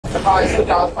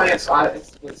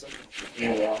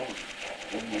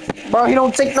Bro, he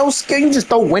don't take no skill. You just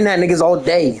don't win that niggas all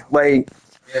day. Like,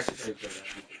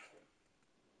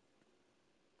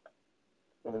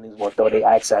 niggas want to throw their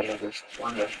axe at niggas.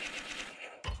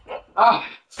 I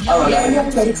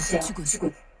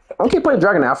don't keep playing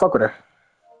Dragon now. I fuck with her.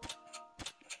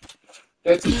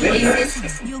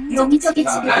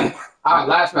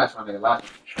 Last match, my nigga. Last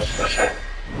match.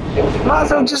 Might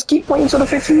as well just keep playing till the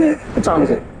 15 minutes. What time is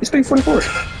it? It's 3:44.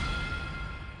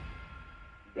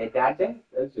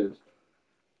 That's just.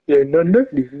 I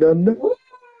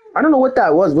don't know what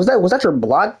that was. Was that your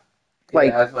block?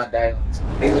 Like, yeah, that's my dad.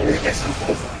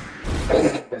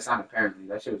 That's not apparently.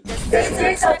 That shit was.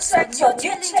 That's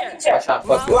how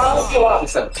fuck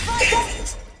what's up?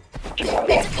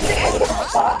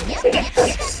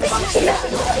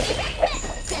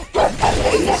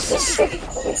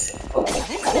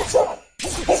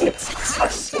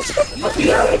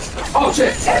 Oh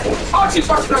shit! Oh shit!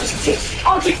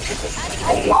 Oh shit!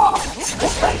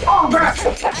 Oh crap!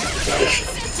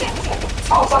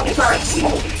 Oh fucking crap!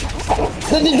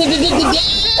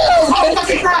 Oh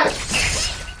fucking crap!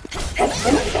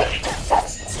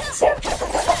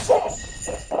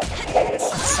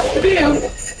 Damn!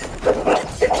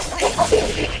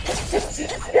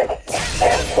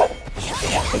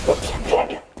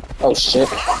 oh shit.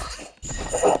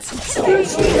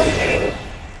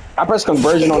 I pressed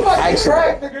conversion on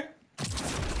accident.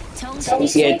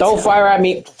 Yeah, don't fire at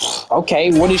me.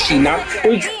 Okay, what is she not?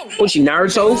 What is she,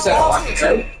 Naruto?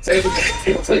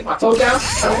 Take my toe down.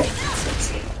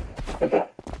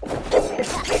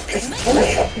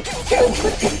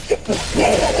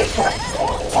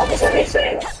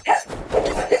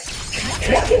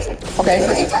 Okay.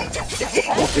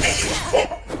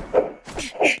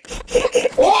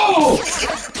 Whoa!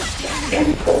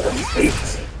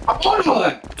 I'm on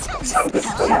one.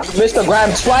 Mr.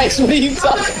 Grab twice. What are you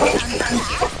talking?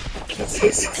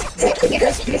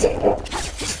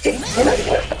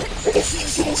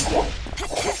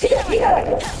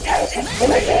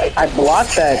 I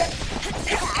blocked that.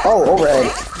 Oh,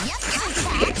 overhead.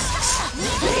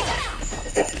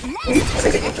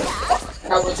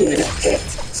 How much is it?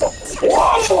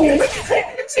 Whoa!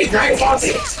 Say Dragon Ball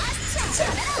Z.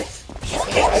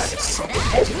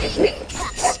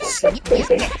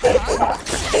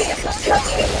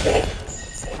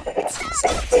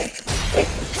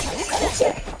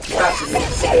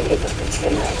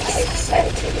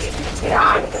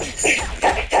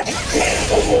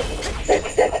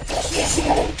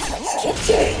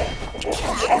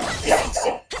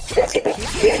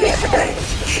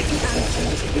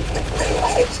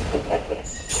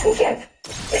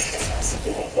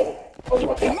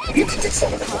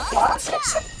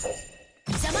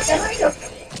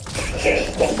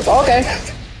 Okay.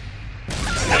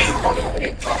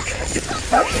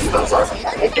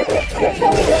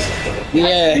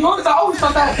 Yeah. You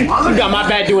got my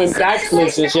back doing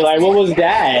backflips and shit. Like, what was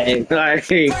that?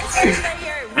 Like, I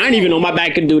didn't even know my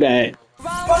back could do that.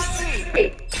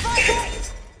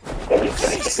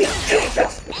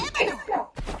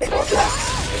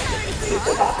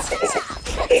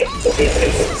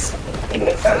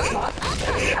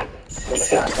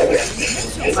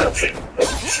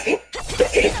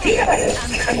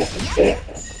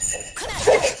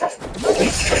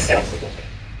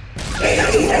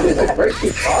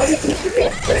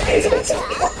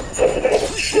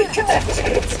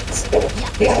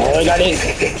 Oh, I got it.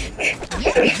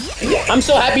 I'm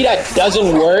so happy that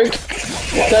doesn't work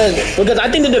because I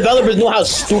think the developers know how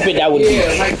stupid that would be.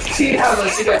 Yeah, like see how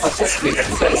like see that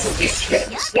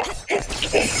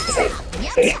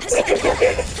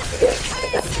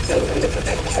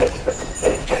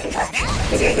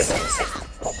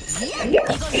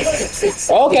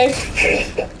okay.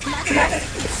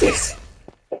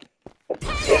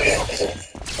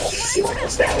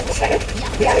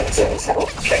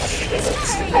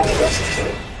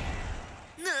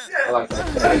 I like that.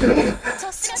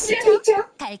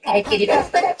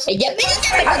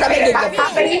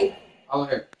 Oh,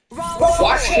 here.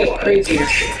 Watch this crazy.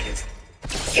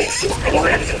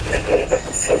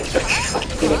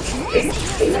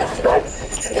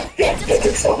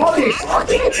 What the fuck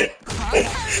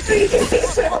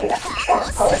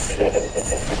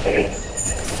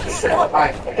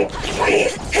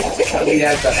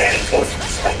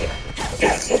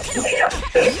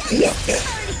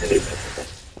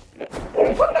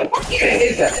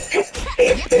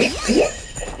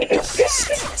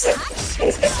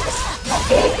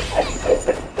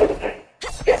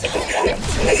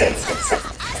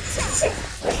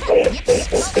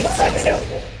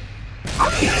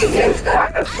is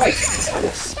that?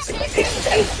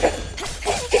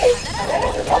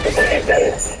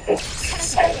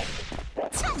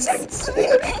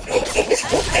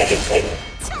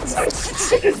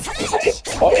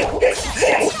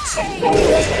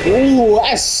 Ooh,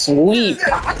 that's sweet.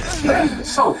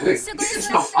 So big. It's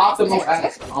an optimal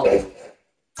ass.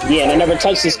 Yeah, and I never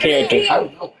touched this character. I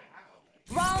don't know.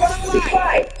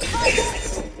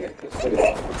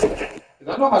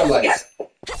 I know how to like.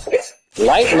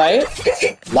 Light,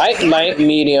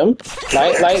 medium,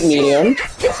 medium,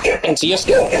 into your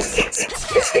skill.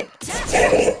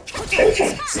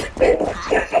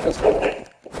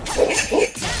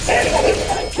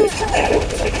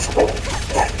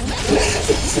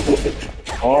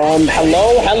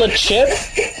 Hello, hella chip.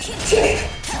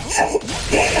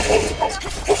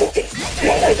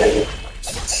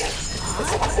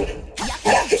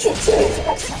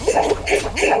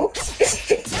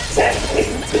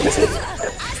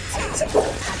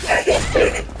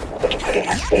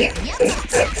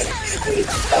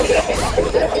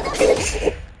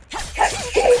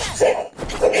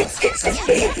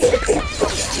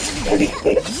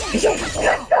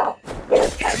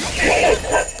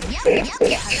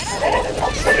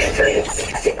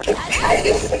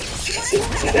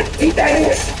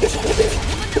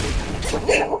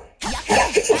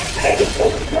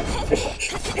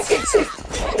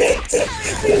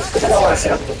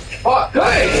 Oh,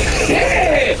 good!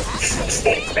 Yeah!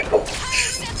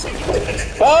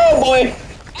 Oh boy!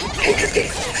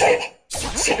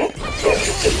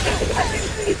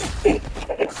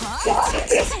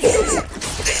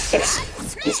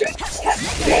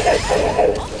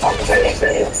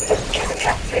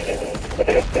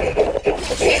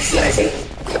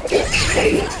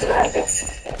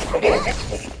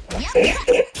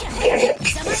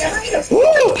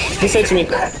 Woo! He said to me,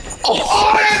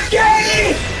 Oh, that's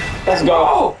gay! let's go.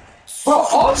 Oh! Bro,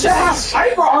 all chat has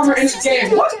hyper armor in this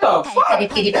game. What the fuck?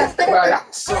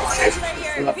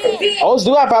 Always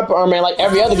do have hyper armor in like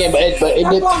every other game, but it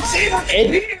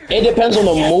depends on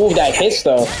the move that hits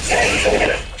though.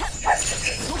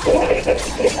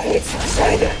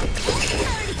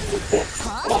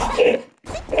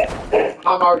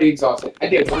 I'm already exhausted. I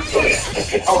did one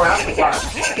thing. Oh, round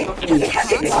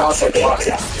five. Exhausted.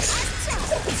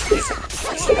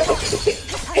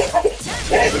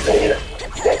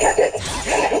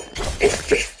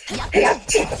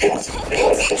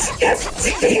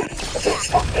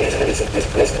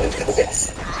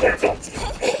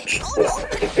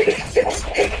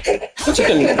 What you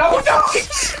can? No,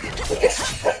 no!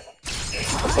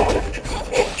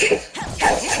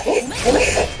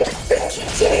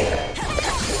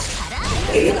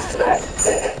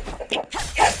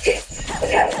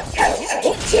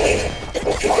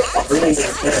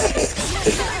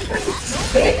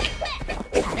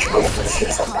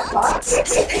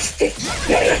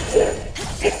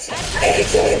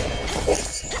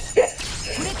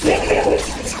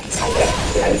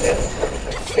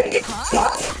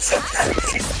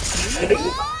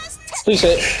 Please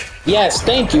hit. Yes,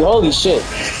 thank you. Holy shit.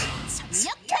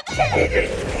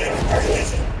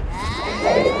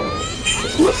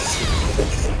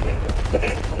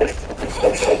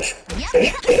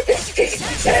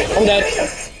 I'm dead.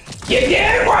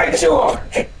 Yeah, right, sure.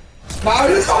 Now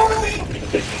it's only.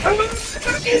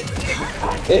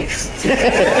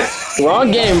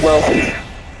 Wrong game, bro.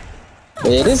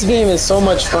 Yeah, this game is so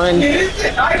much fun. I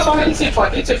know it's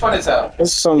fun. It's fun as hell.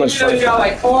 It's so much You know, fun. you got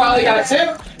like 4, I only got 2.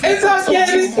 It's okay.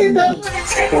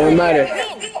 It Don't matter.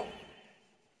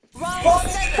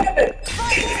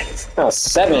 Oh,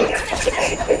 7.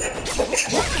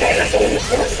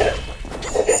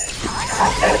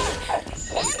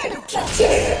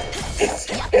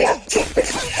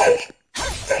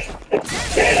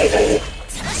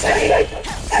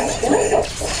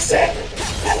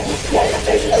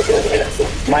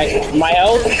 My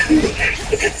health.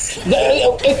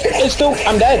 It's still.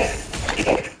 I'm dead.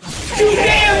 You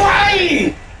damn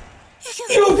right!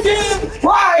 You damn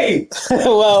right!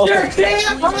 Well. You're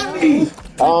damn right!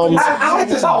 I had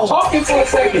to stop talking for a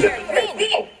second.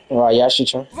 Alright,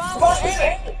 Yashi-chan.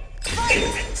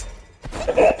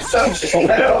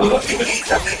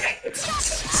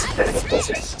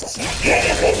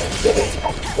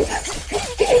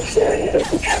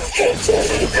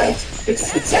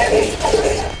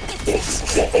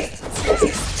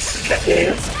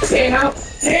 Damn!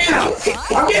 Damn!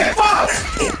 I'm getting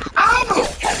fucked! Ow!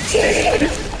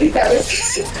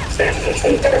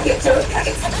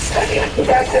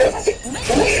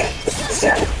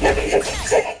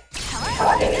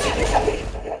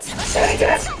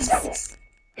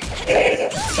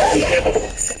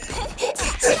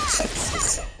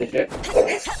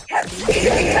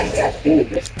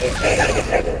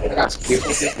 I got some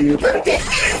people for you.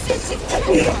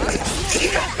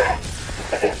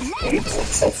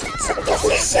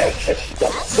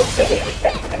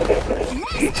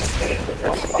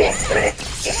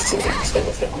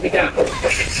 Be down.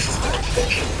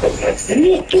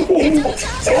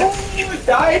 Oh,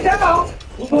 die down.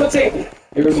 Who's gonna take it?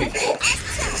 You're gonna be.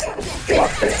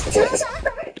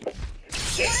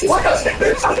 What the?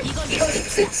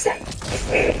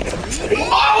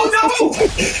 Oh no!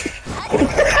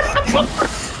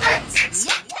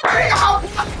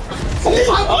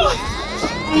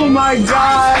 Oh my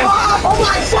god! Oh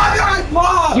my god! I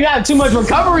lost. You have too much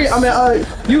recovery. I mean,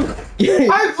 you.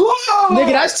 I lost.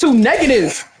 Nigga, that's too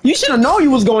negative. You should have known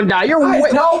you was going to die. You're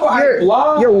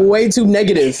way too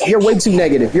negative. You're way too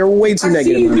negative. You're way too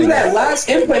negative. I see you do that last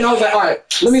input, and I was like, all right,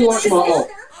 let me launch my ult.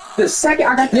 The second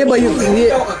I got but you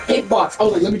hitbox, I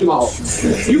was like, let me do my ult.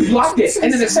 You blocked it,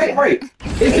 and then the second, wait,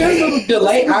 is there a little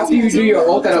delay after you do your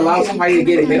ult that allows somebody to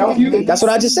get a hit off you? That's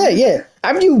what I just said. Yeah.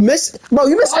 After you miss, bro,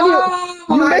 you miss any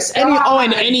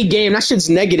in any game. That shit's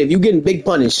negative. You getting big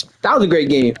punished. That was a great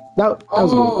game. That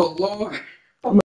was good. Oh Lord.